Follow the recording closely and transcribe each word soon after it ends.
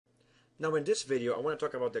Now in this video, I want to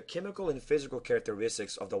talk about the chemical and physical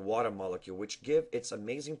characteristics of the water molecule, which give its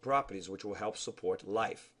amazing properties which will help support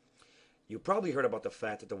life. You probably heard about the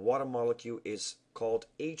fact that the water molecule is called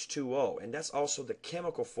H2O, and that's also the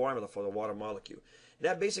chemical formula for the water molecule. And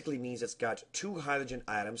that basically means it's got two hydrogen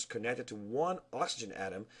atoms connected to one oxygen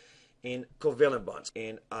atom in covalent bonds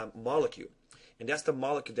in a molecule. And that's the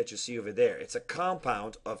molecule that you see over there. It's a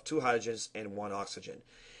compound of two hydrogens and one oxygen.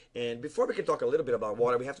 And before we can talk a little bit about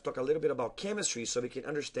water, we have to talk a little bit about chemistry so we can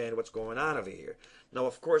understand what's going on over here. Now,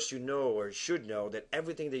 of course, you know or should know that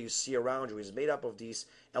everything that you see around you is made up of these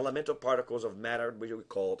elemental particles of matter, which we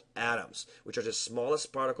call atoms, which are the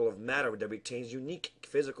smallest particle of matter that retains unique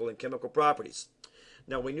physical and chemical properties.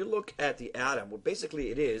 Now, when you look at the atom, what basically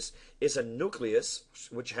it is a nucleus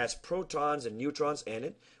which has protons and neutrons in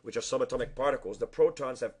it, which are subatomic particles. The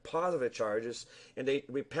protons have positive charges and they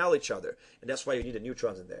repel each other, and that's why you need the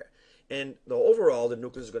neutrons in there. And overall, the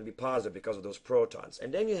nucleus is going to be positive because of those protons.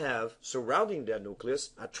 And then you have, surrounding that nucleus,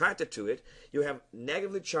 attracted to it, you have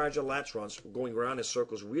negatively charged electrons going around in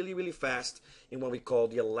circles really, really fast in what we call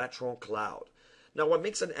the electron cloud. Now, what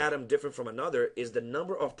makes an atom different from another is the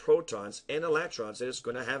number of protons and electrons that it's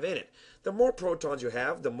going to have in it. The more protons you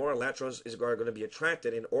have, the more electrons are going to be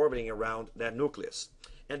attracted and orbiting around that nucleus.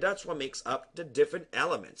 And that's what makes up the different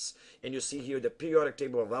elements. And you see here the periodic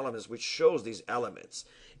table of elements, which shows these elements.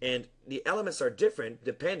 And the elements are different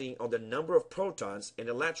depending on the number of protons and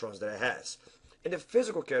electrons that it has. And the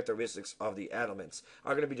physical characteristics of the elements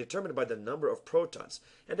are going to be determined by the number of protons.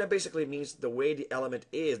 And that basically means the way the element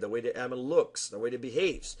is, the way the element looks, the way it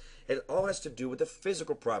behaves. It all has to do with the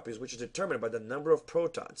physical properties, which is determined by the number of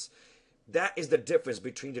protons. That is the difference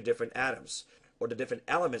between the different atoms, or the different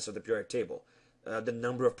elements of the periodic table, the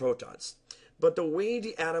number of protons. But the way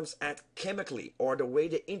the atoms act chemically, or the way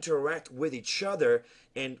they interact with each other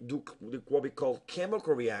and do what we call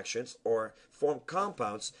chemical reactions or form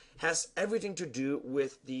compounds, has everything to do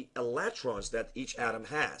with the electrons that each atom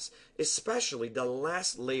has, especially the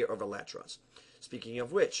last layer of electrons. Speaking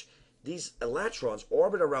of which, these electrons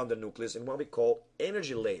orbit around the nucleus in what we call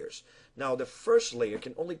energy layers. Now, the first layer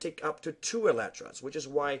can only take up to 2 electrons, which is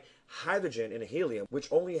why hydrogen and helium,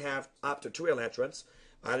 which only have up to 2 electrons,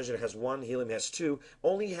 hydrogen has 1, helium has 2,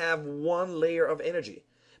 only have 1 layer of energy.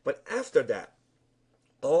 But after that,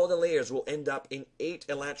 all the layers will end up in 8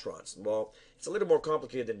 electrons. Well, it's a little more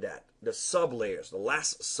complicated than that. The sublayers, the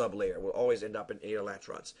last sublayer, will always end up in 8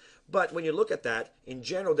 electrons. But when you look at that, in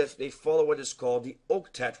general, they follow what is called the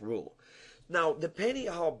Octet Rule. Now, depending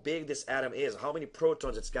on how big this atom is, how many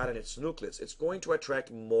protons it's got in its nucleus, it's going to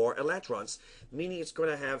attract more electrons, meaning it's going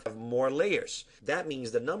to have more layers. That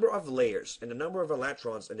means the number of layers and the number of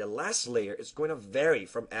electrons in the last layer is going to vary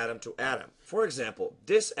from atom to atom. For example,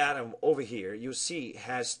 this atom over here, you see,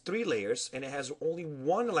 has 3 layers and it has only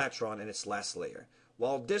 1 electron in its last layer.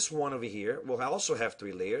 While this one over here will also have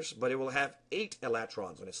 3 layers, but it will have 8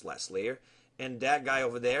 electrons in its last layer, and that guy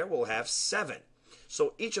over there will have 7.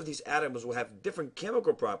 So each of these atoms will have different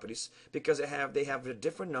chemical properties because they have a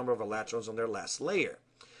different number of electrons on their last layer.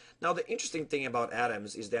 Now, the interesting thing about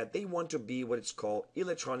atoms is that they want to be what it's called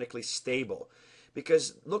electronically stable.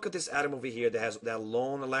 Because look at this atom over here that has that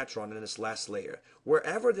lone electron in its last layer.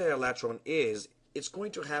 Wherever the electron is, it's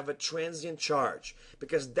going to have a transient charge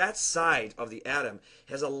because that side of the atom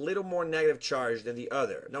has a little more negative charge than the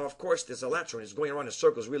other. Now, of course, this electron is going around in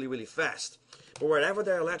circles really, really fast. But wherever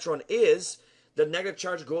the electron is, the negative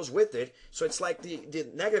charge goes with it, so it's like the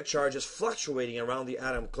negative charge is fluctuating around the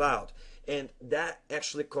atom cloud, and that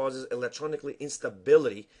actually causes electronically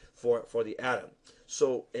instability for the atom.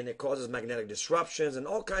 So, and it causes magnetic disruptions and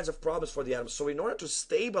all kinds of problems for the atoms. So in order to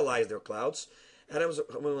stabilize their clouds, atoms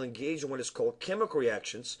will engage in what is called chemical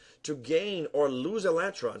reactions to gain or lose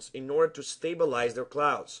electrons in order to stabilize their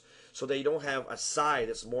clouds, so they don't have a side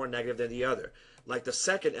that's more negative than the other. Like the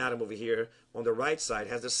second atom over here on the right side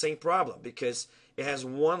has the same problem because it has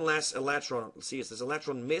 1 less electron. See, it's this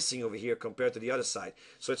electron missing over here compared to the other side.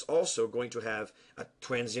 So it's also going to have a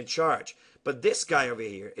transient charge. But this guy over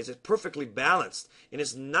here is perfectly balanced and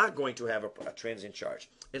is not going to have a transient charge.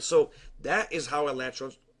 And so that is how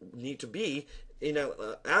electrons need to be in an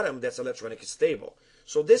atom that's electronically stable.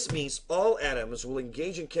 So this means all atoms will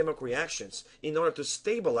engage in chemical reactions in order to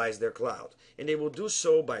stabilize their cloud. And they will do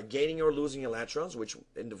so by gaining or losing electrons, which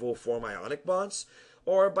will form ionic bonds,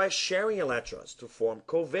 or by sharing electrons to form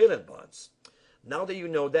covalent bonds. Now that you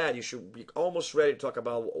know that, you should be almost ready to talk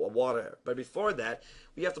about water. But before that,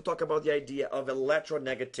 we have to talk about the idea of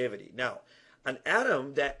electronegativity. Now, an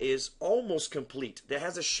atom that is almost complete, that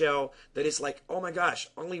has a shell that is like, oh my gosh,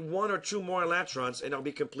 only 1 or 2 more electrons and I'll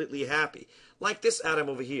be completely happy. Like this atom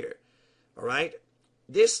over here, all right?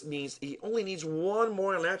 this means he only needs one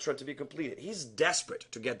more electron to be completed. He's desperate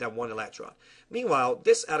to get that one electron. Meanwhile,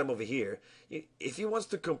 this atom over here, if he wants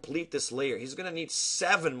to complete this layer, he's going to need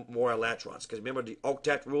 7 more electrons. Because remember the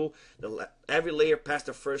Octet Rule, every layer past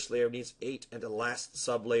the first layer needs 8 and the last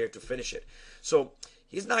sub-layer to finish it. So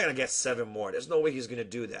he's not going to get 7 more. There's no way he's going to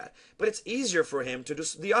do that. But it's easier for him to do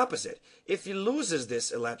the opposite. If he loses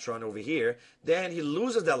this electron over here, then he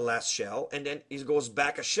loses that last shell, and then he goes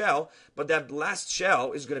back a shell, but that last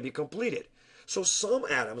shell is going to be completed. So some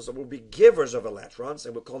atoms will be givers of electrons,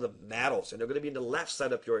 and we'll call them metals, and they're going to be in the left side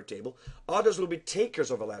of the periodic table. Others will be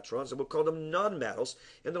takers of electrons, and we'll call them non-metals,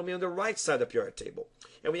 and they'll be on the right side of the periodic table.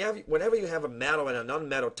 And whenever you have a metal and a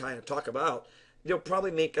non-metal trying to talk about, they'll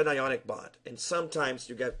probably make an ionic bond. And sometimes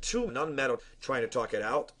you get 2 non-metal trying to talk it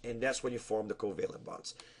out, and that's when you form the covalent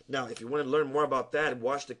bonds. Now, if you want to learn more about that,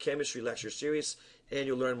 watch the chemistry lecture series, and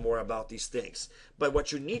you'll learn more about these things. But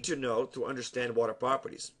what you need to know to understand water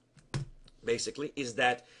properties, basically, is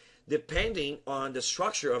that depending on the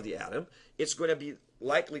structure of the atom, it's going to be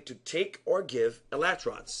likely to take or give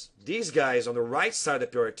electrons. These guys on the right side of the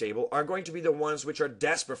periodic table are going to be the ones which are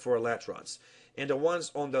desperate for electrons. And the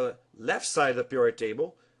ones on the left side of the periodic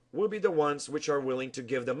table will be the ones which are willing to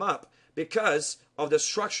give them up because of the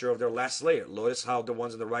structure of their last layer. Notice how the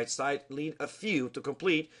ones on the right side need a few to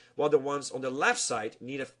complete, while the ones on the left side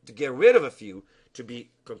need to get rid of a few to be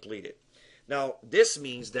completed. Now, this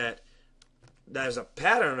means that there's a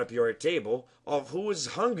pattern on the periodic table of who is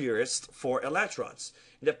hungriest for electrons.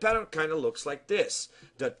 And the pattern kind of looks like this.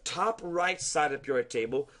 The top right side of the periodic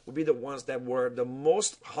table will be the ones that were the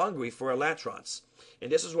most hungry for electrons.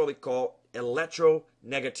 And this is what we call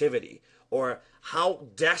electronegativity, or how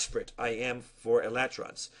desperate I am for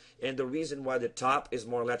electrons. And the reason why the top is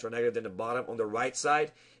more electronegative than the bottom on the right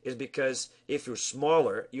side is because if you're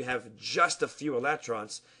smaller, you have just a few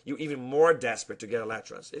electrons, you're even more desperate to get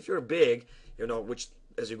electrons. If you're big, which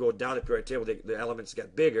as you go down the periodic table, the elements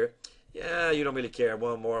get bigger, yeah, you don't really care.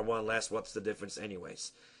 One more, one less, what's the difference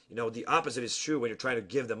anyways? The opposite is true when you're trying to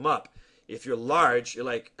give them up. If you're large, you're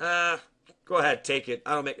like, go ahead, take it.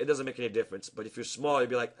 It doesn't make any difference. But if you're small, you'd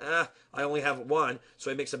be like, I only have one,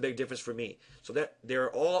 so it makes a big difference for me. So that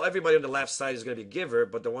everybody on the left side is going to be giver,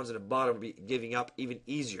 but the ones at the bottom will be giving up even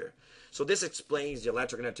easier. So this explains the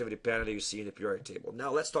electronegativity pattern that you see in the periodic table.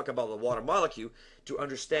 Now let's talk about the water molecule to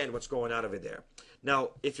understand what's going on over there. Now,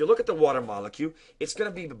 if you look at the water molecule, it's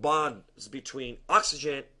going to be the bonds between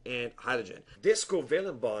oxygen and hydrogen. This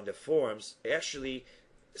covalent bond that forms actually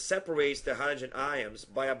separates the hydrogen ions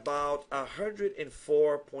by about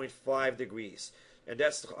 104.5 degrees. And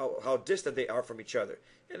that's how distant they are from each other.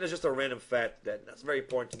 And there's just a random fact that's very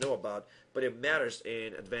important to know about, but it matters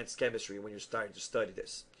in advanced chemistry when you're starting to study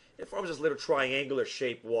this. It forms this little triangular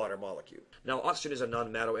shaped water molecule. Now, oxygen is a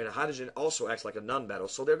nonmetal, and hydrogen also acts like a nonmetal,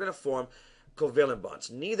 so they're going to form covalent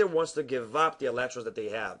bonds. Neither wants to give up the electrons that they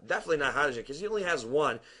have. Definitely not hydrogen, because he only has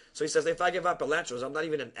one. So he says, if I give up electrons, I'm not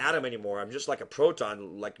even an atom anymore. I'm just like a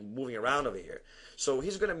proton, like moving around over here. So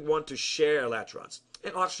he's going to want to share electrons.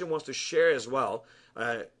 And oxygen wants to share as well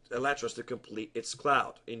electrons to complete its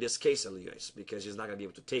cloud. In this case, anyways, because he's not going to be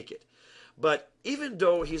able to take it. But even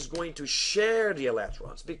though he's going to share the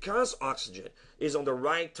electrons, because oxygen is on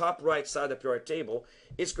the top right side of the periodic table,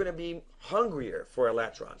 it's going to be hungrier for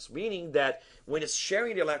electrons, meaning that when it's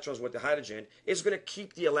sharing the electrons with the hydrogen, it's going to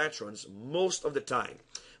keep the electrons most of the time.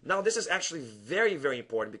 Now, this is actually very, very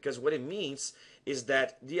important, because what it means is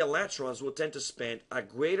that the electrons will tend to spend a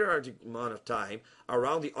greater amount of time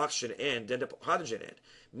around the oxygen end than the hydrogen end,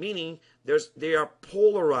 meaning they are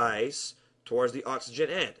polarized towards the oxygen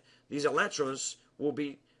end. These electrons will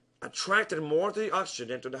be attracted more to the oxygen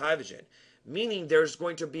than to the hydrogen, meaning there's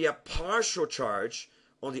going to be a partial charge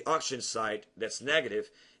on the oxygen side that's negative,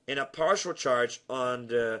 and a partial charge on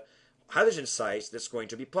the hydrogen side that's going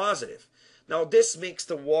to be positive. Now, this makes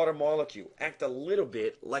the water molecule act a little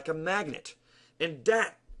bit like a magnet, and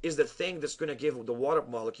that is the thing that's going to give the water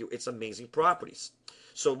molecule its amazing properties.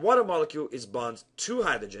 So water molecule is bonds 2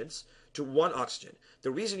 hydrogens to 1 oxygen.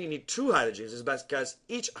 The reason you need 2 hydrogens is because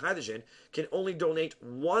each hydrogen can only donate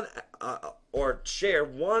one or share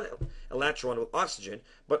 1 electron with oxygen,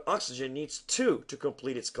 but oxygen needs 2 to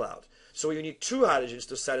complete its cloud. So you need 2 hydrogens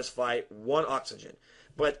to satisfy 1 oxygen.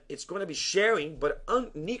 But it's going to be sharing, but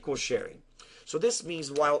unequal sharing. So this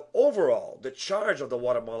means while overall the charge of the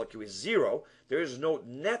water molecule is 0, there is no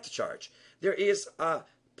net charge. There is a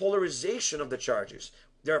polarization of the charges.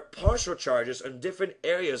 There are partial charges on different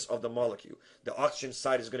areas of the molecule. The oxygen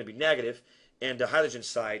side is going to be negative, and the hydrogen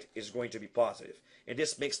side is going to be positive. And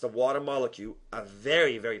this makes the water molecule a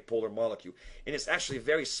very, very polar molecule. And it's actually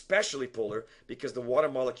very specially polar because the water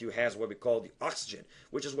molecule has what we call the oxygen,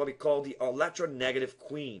 which is what we call the electronegative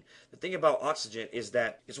queen. The thing about oxygen is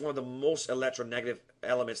that it's one of the most electronegative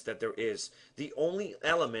elements that there is. The only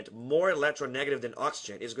element more electronegative than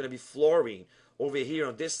oxygen is going to be fluorine over here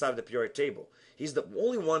on this side of the periodic table. He's the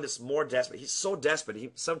only one that's more desperate. He's so desperate, he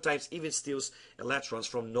sometimes even steals electrons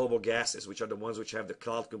from noble gases, which are the ones which have the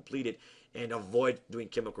cloud completed and avoid doing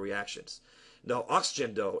chemical reactions. Now,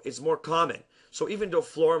 oxygen, though, is more common. So even though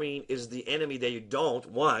fluorine is the enemy that you don't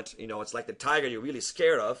want, it's like the tiger you're really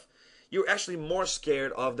scared of, you're actually more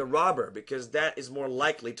scared of the robber because that is more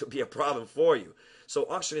likely to be a problem for you. So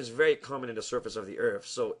oxygen is very common in the surface of the earth.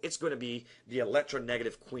 So it's going to be the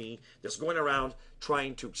electronegative queen that's going around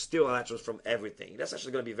trying to steal electrons from everything. That's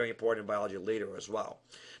actually going to be very important in biology later as well.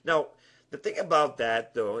 Now, the thing about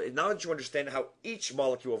that, though, now that you understand how each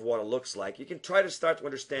molecule of water looks like, you can try to start to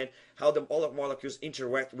understand how the molecules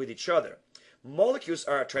interact with each other. Molecules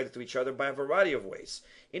are attracted to each other by a variety of ways.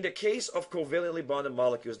 In the case of covalently bonded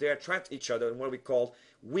molecules, they attract each other in what we call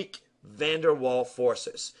weak van der Waals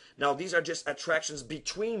forces. Now, these are just attractions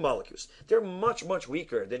between molecules. They're much, much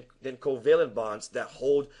weaker than covalent bonds that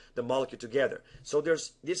hold the molecule together. So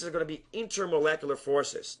this is going to be intermolecular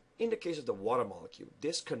forces. In the case of the water molecule,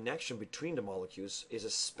 this connection between the molecules is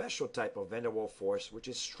a special type of van der Waals force which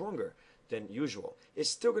is stronger than usual. It's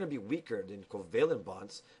still going to be weaker than covalent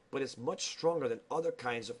bonds, but it's much stronger than other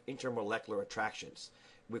kinds of intermolecular attractions.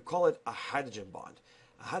 We call it a hydrogen bond.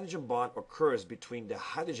 A hydrogen bond occurs between the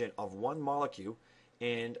hydrogen of one molecule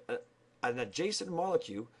and an adjacent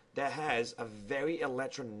molecule that has a very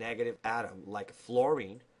electronegative atom like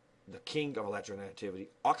fluorine, the king of electronegativity,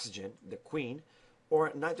 oxygen, the queen,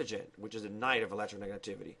 or nitrogen, which is the knight of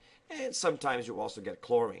electronegativity. And sometimes you also get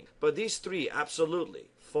chlorine. But these three, absolutely,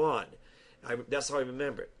 fun. That's how I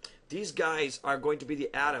remember it. These guys are going to be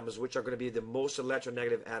the atoms which are going to be the most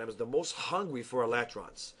electronegative atoms, the most hungry for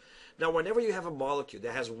electrons. Now, whenever you have a molecule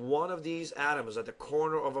that has one of these atoms at the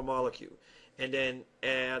corner of a molecule, and then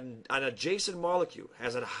an adjacent molecule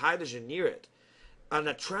has a hydrogen near it, an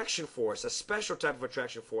attraction force, a special type of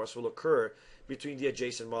attraction force will occur between the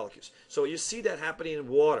adjacent molecules. So you see that happening in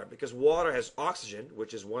water because water has oxygen,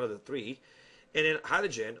 which is one of the three, and then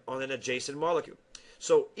hydrogen on an adjacent molecule.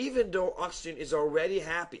 So even though oxygen is already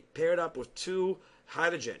happy, paired up with two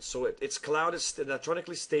hydrogens, so its cloud is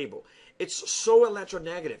electronically stable, it's so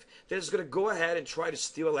electronegative that it's going to go ahead and try to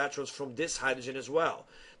steal electrons from this hydrogen as well.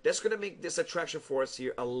 That's going to make this attraction force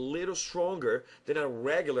here a little stronger than a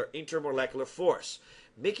regular intermolecular force,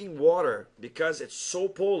 making water, because it's so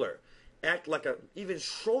polar, act like an even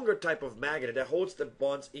stronger type of magnet that holds the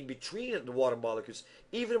bonds in between the water molecules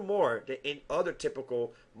even more than in other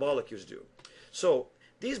typical molecules do. So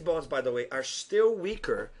these bonds, by the way, are still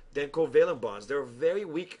weaker than covalent bonds. They're very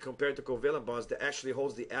weak compared to covalent bonds that actually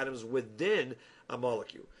holds the atoms within a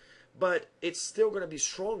molecule. But it's still going to be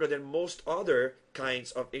stronger than most other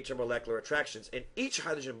kinds of intermolecular attractions. And each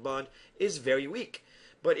hydrogen bond is very weak.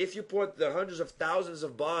 But if you put the hundreds of thousands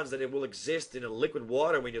of bonds that it will exist in a liquid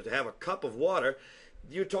water when you have a cup of water,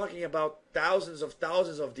 you're talking about thousands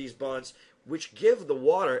of these bonds, which give the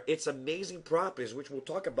water its amazing properties, which we'll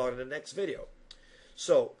talk about in the next video.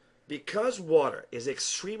 So, because water is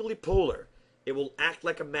extremely polar, it will act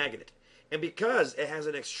like a magnet. And because it has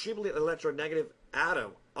an extremely electronegative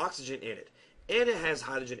atom, oxygen, in it, and it has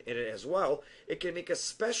hydrogen in it as well, it can make a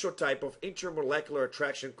special type of intermolecular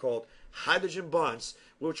attraction called hydrogen bonds,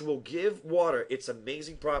 which will give water its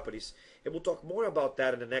amazing properties. And we'll talk more about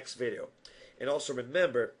that in the next video. And also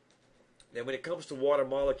remember that when it comes to water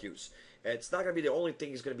molecules, it's not going to be the only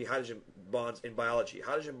thing that's going to be hydrogen bonds in biology.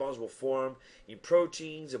 Hydrogen bonds will form in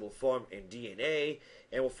proteins, it will form in DNA,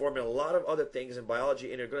 and will form in a lot of other things in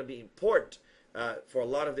biology, and they're going to be important for a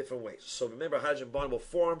lot of different ways. So remember, a hydrogen bond will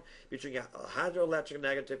form between a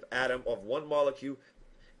hydroelectronegative atom of one molecule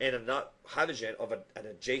and a hydrogen of an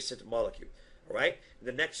adjacent molecule. All right? In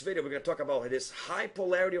the next video, we're going to talk about this high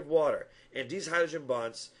polarity of water, and these hydrogen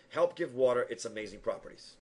bonds help give water its amazing properties.